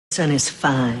Son is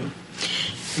fine.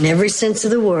 In every sense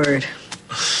of the word.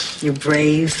 You're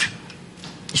brave.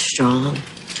 You're strong.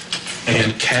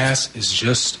 And Cass is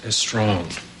just as strong.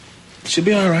 She'll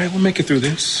be all right. We'll make it through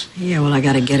this. Yeah, well, I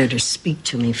gotta get her to speak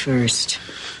to me first.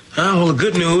 Well, the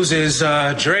good news is,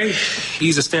 Dre,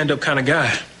 he's a stand-up kind of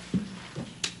guy.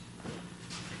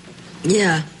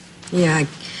 Yeah,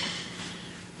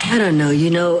 I don't know.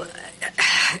 You know,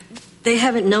 they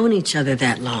haven't known each other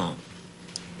that long.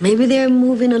 Maybe they're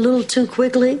moving a little too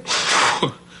quickly.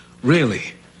 Really?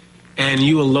 And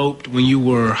you eloped when you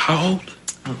were how old?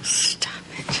 Oh, stop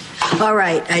it. All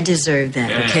right, I deserve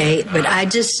that, okay? But I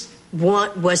just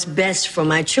want what's best for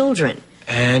my children.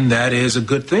 And that is a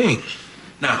good thing.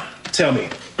 Now, tell me,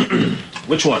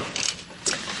 which one?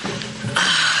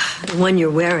 The one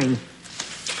you're wearing.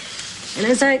 And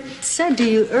as I said to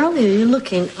you earlier, you're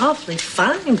looking awfully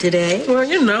fine today. Well,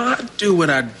 you know, I do what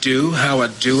I do, how I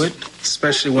do it,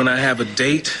 especially when I have a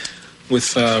date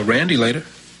with Randy later.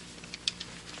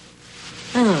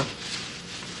 Oh.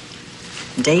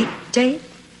 Date?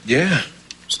 Yeah.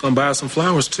 Just gonna buy her some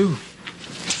flowers, too.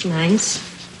 That's nice.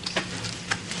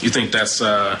 You think that's,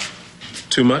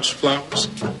 too much flowers?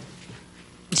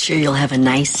 I'm sure you'll have a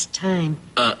nice time.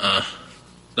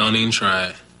 Don't even try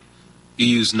it. You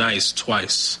use nice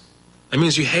twice. That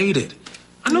means you hate it.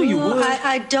 I know you would.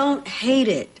 I don't hate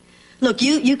it. Look,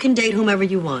 you can date whomever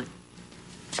you want.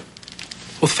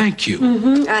 Well, thank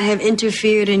you. I have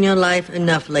interfered in your life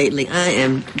enough lately. I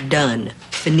am done.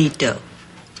 Finito.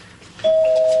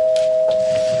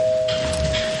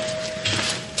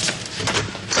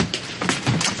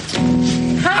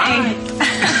 Hi.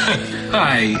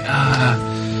 Hi.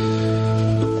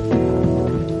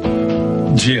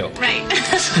 Jill. Right.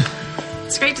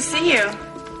 It's great to see you.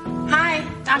 Hi,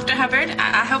 Dr. Hubbard.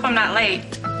 I hope I'm not late.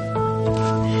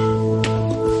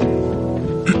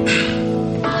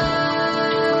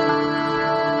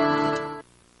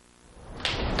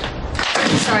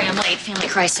 Sorry, I'm late. Family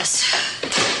crisis.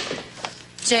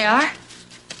 JR?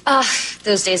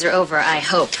 Those days are over, I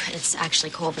hope. It's actually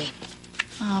Colby.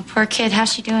 Oh, poor kid.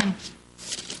 How's she doing?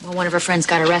 Well, one of her friends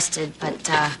got arrested, but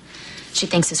she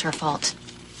thinks it's her fault.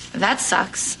 That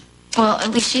sucks. Well, at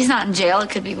least she's not in jail. It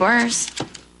could be worse.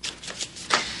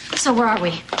 So where are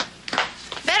we?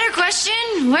 Better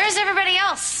question. Where's everybody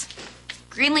else?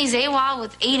 Greenlee's AWOL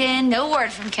with Aiden. No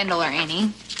word from Kendall or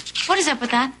Annie. What is up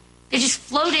with that? They just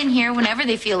float in here whenever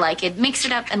they feel like it, mix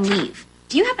it up, and leave.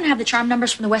 Do you happen to have the charm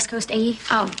numbers from the West Coast AE?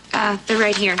 Oh, they're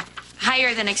right here.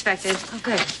 Higher than expected. Oh,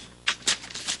 good.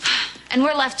 And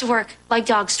we're left to work like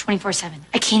dogs 24/7.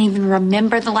 I can't even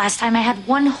remember the last time I had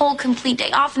one whole complete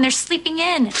day off and they're sleeping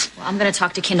in. Well, I'm going to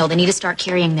talk to Kendall. They need to start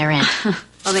carrying their in.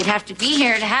 Well, they'd have to be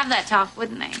here to have that talk,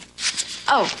 wouldn't they?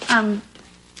 Oh,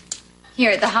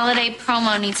 here, the holiday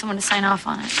promo needs someone to sign off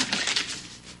on it.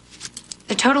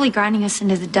 They're totally grinding us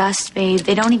into the dust, babe.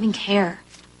 They don't even care.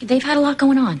 They've had a lot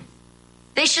going on.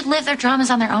 They should live their dramas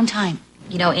on their own time.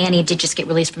 You know, Annie did just get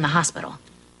released from the hospital.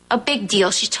 A big deal.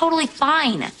 She's totally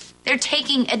fine. They're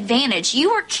taking advantage.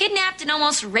 You were kidnapped and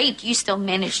almost raped. You still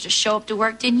managed to show up to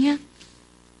work, didn't you?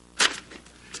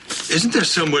 Isn't there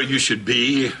somewhere you should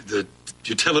be?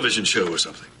 Your television show or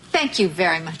something? Thank you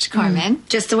very much, Carmen.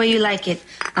 Just the way you like it.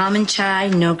 Almond chai,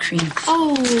 no cream.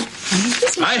 Oh.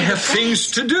 I have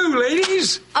things to do,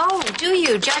 ladies. Oh, do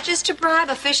you? Judges to bribe,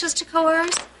 officials to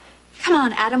coerce? Come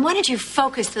on, Adam, why don't you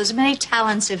focus those many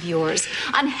talents of yours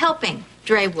on helping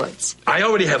Dre Woods? I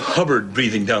already have Hubbard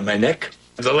breathing down my neck.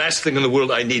 The last thing in the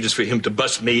world I need is for him to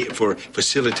bust me for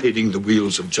facilitating the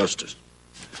wheels of justice.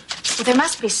 Well, there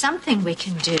must be something we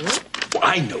can do. Well,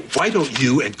 I know. Why don't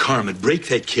you and Carmen break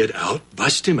that kid out,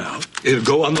 bust him out, it'll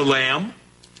go on the lam,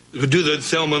 do the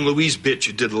Thelma and Louise bit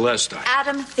you did the last time.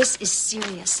 Adam, this is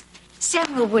serious.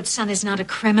 Samuel Wood's son is not a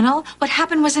criminal. What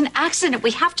happened was an accident.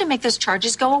 We have to make those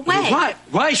charges go away.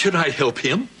 Why should I help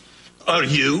him? Or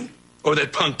you? Or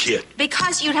that punk kid?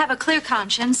 Because you'd have a clear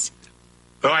conscience.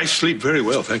 Oh, I sleep very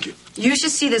well, thank you. You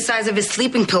should see the size of his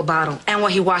sleeping pill bottle and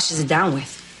what he washes it down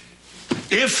with.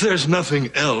 If there's nothing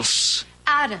else...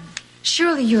 Adam,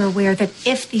 surely you're aware that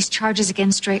if these charges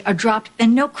against Dre are dropped,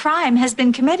 then no crime has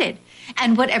been committed.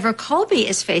 And whatever Colby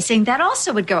is facing, that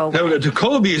also would go away. No,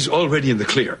 Colby is already in the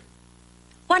clear.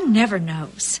 One never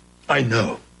knows. I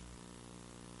know.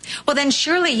 Well, then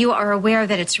surely you are aware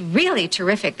that it's really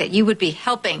terrific that you would be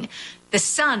helping the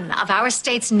son of our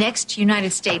state's next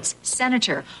United States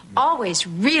senator. Always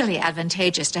really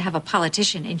advantageous to have a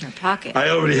politician in your pocket. I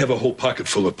already have a whole pocket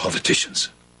full of politicians.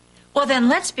 Well, then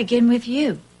let's begin with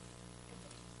you.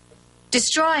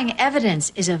 Destroying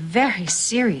evidence is a very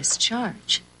serious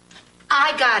charge.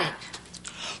 I got it.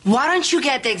 Why don't you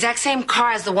get the exact same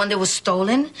car as the one that was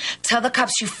stolen? Tell the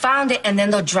cops you found it, and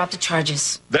then they'll drop the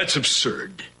charges. That's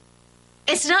absurd.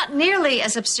 It's not nearly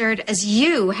as absurd as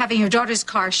you having your daughter's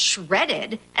car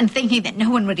shredded and thinking that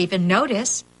no one would even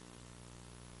notice.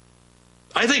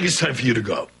 I think it's time for you to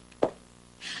go.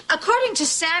 According to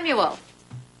Samuel,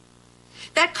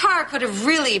 that car could have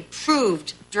really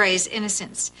proved Dre's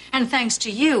innocence. And thanks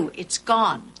to you, it's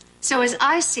gone. So as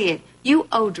I see it, you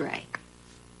owe Dre.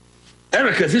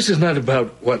 Erica, this is not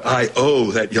about what I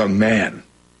owe that young man.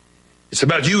 It's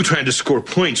about you trying to score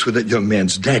points with that young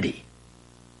man's daddy.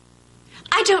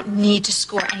 I don't need to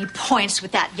score any points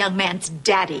with that young man's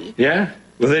daddy. Yeah?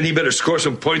 Well, then he better score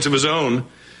some points of his own,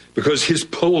 because his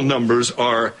poll numbers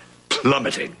are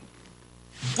plummeting.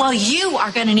 Well, you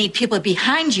are going to need people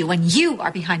behind you when you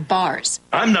are behind bars.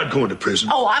 I'm not going to prison.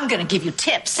 Oh, I'm going to give you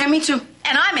tips. And me too.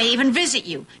 And I may even visit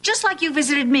you, just like you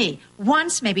visited me.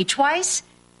 Once, maybe twice.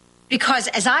 Because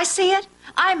as I see it,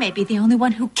 I may be the only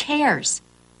one who cares.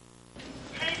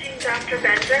 Paging Dr.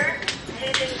 Bender.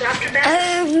 Paging Dr.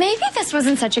 Bender. Maybe this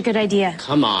wasn't such a good idea.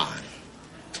 Come on.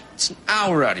 It's an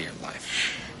hour out of your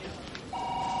life.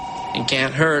 It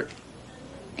can't hurt.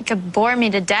 It could bore me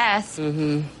to death.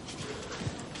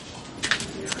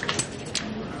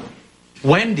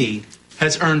 Wendy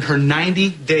has earned her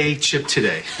 90-day chip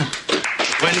today.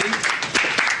 Wendy?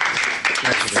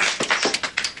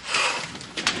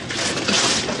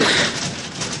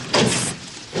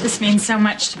 This means so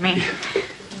much to me.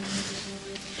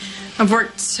 I've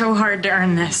worked so hard to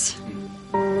earn this.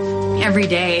 Every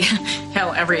day,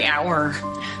 hell, every hour.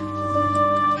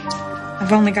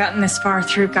 I've only gotten this far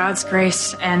through God's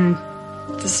grace and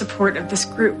the support of this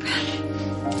group.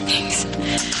 Thanks.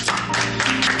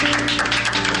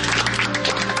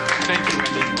 Thank you,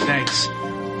 Wendy. Thanks.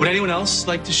 Would anyone else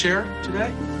like to share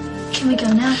today? Can we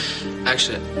go now?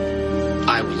 Actually,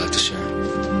 I would like to share.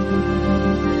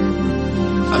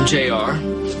 I'm JR,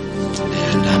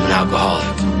 and I'm an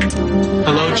alcoholic.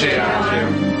 Hello, JR.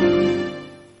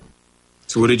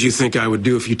 So what did you think I would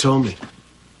do if you told me?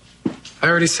 I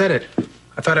already said it.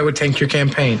 I thought I would tank your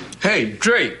campaign. Hey,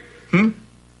 Dre.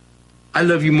 I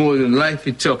love you more than life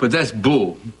itself, but that's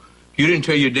bull. You didn't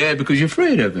tell your dad because you're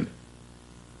afraid of him.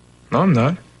 No, I'm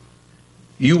not.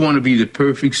 You want to be the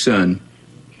perfect son.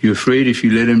 You're afraid if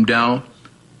you let him down,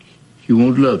 he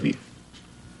won't love you.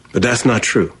 But that's not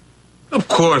true. Of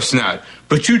course not.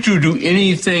 But you two do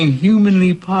anything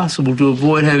humanly possible to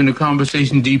avoid having a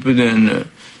conversation deeper than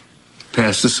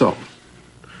Pastor Saul.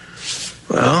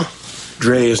 Well,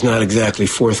 Dre is not exactly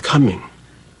forthcoming.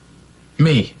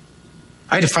 Me?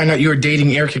 I had to find out you were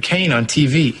dating Erica Kane on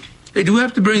TV. They do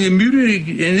have to bring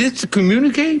immunity in this to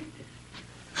communicate?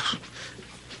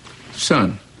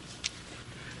 Son,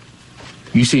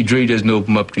 you say Dre doesn't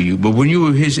open up to you, but when you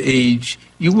were his age,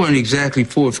 you weren't exactly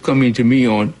forthcoming to me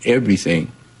on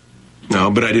everything. No,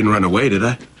 but I didn't run away, did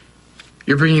I?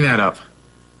 You're bringing that up.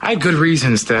 I had good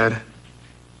reasons, Dad.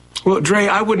 Well, Dre,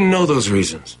 I wouldn't know those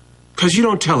reasons, because you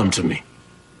don't tell them to me.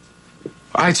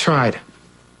 I tried.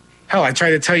 Hell, I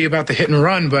tried to tell you about the hit and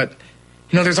run, but,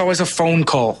 there's always a phone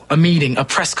call, a meeting, a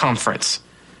press conference.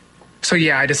 So,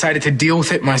 yeah, I decided to deal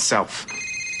with it myself.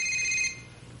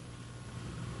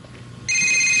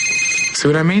 See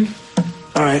what I mean?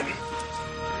 All right.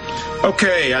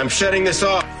 Okay, I'm shutting this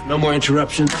off. No more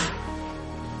interruptions.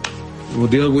 We'll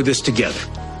deal with this together.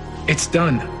 It's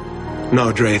done.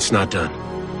 No, Dre, it's not done.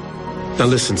 Now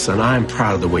listen, son, I am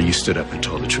proud of the way you stood up and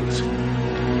told the truth.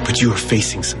 But you are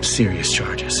facing some serious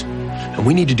charges. And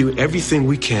we need to do everything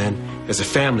we can as a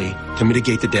family to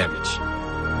mitigate the damage.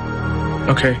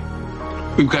 Okay.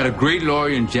 We've got a great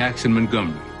lawyer in Jackson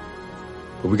Montgomery.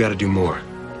 But we got to do more.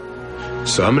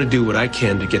 So I'm going to do what I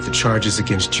can to get the charges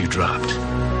against you dropped.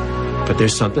 But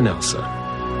there's something else,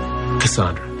 son.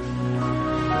 Cassandra.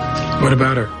 What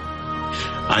about her?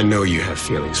 I know you have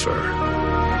feelings for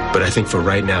her. But I think for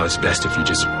right now, it's best if you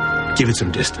just give it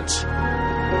some distance.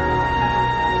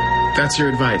 That's your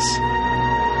advice.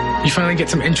 You finally get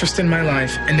some interest in my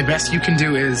life, and the best you can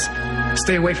do is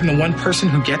stay away from the one person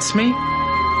who gets me?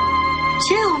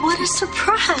 Jill, what a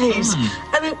surprise.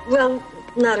 I mean, well,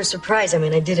 not a surprise. I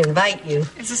mean, I did invite you.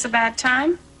 Is this a bad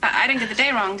time? I didn't get the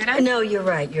day wrong, did I? No, you're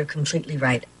right. You're completely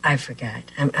right. I forgot.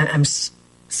 I'm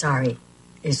sorry.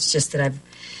 It's just that I've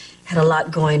had a lot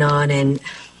going on, and,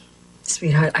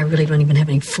 sweetheart, I really don't even have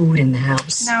any food in the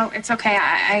house. No, it's okay.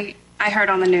 I heard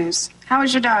on the news. How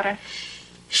is your daughter?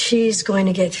 She's going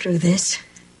to get through this.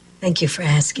 Thank you for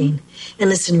asking. And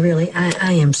listen, really,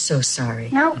 I am so sorry.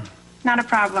 No, not a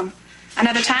problem.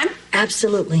 Another time?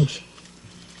 Absolutely.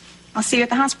 I'll see you at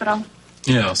the hospital.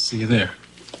 Yeah, I'll see you there.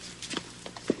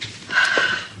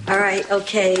 All right,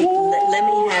 okay, let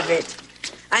me have it.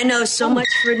 I know so much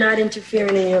for not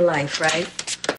interfering in your life, right?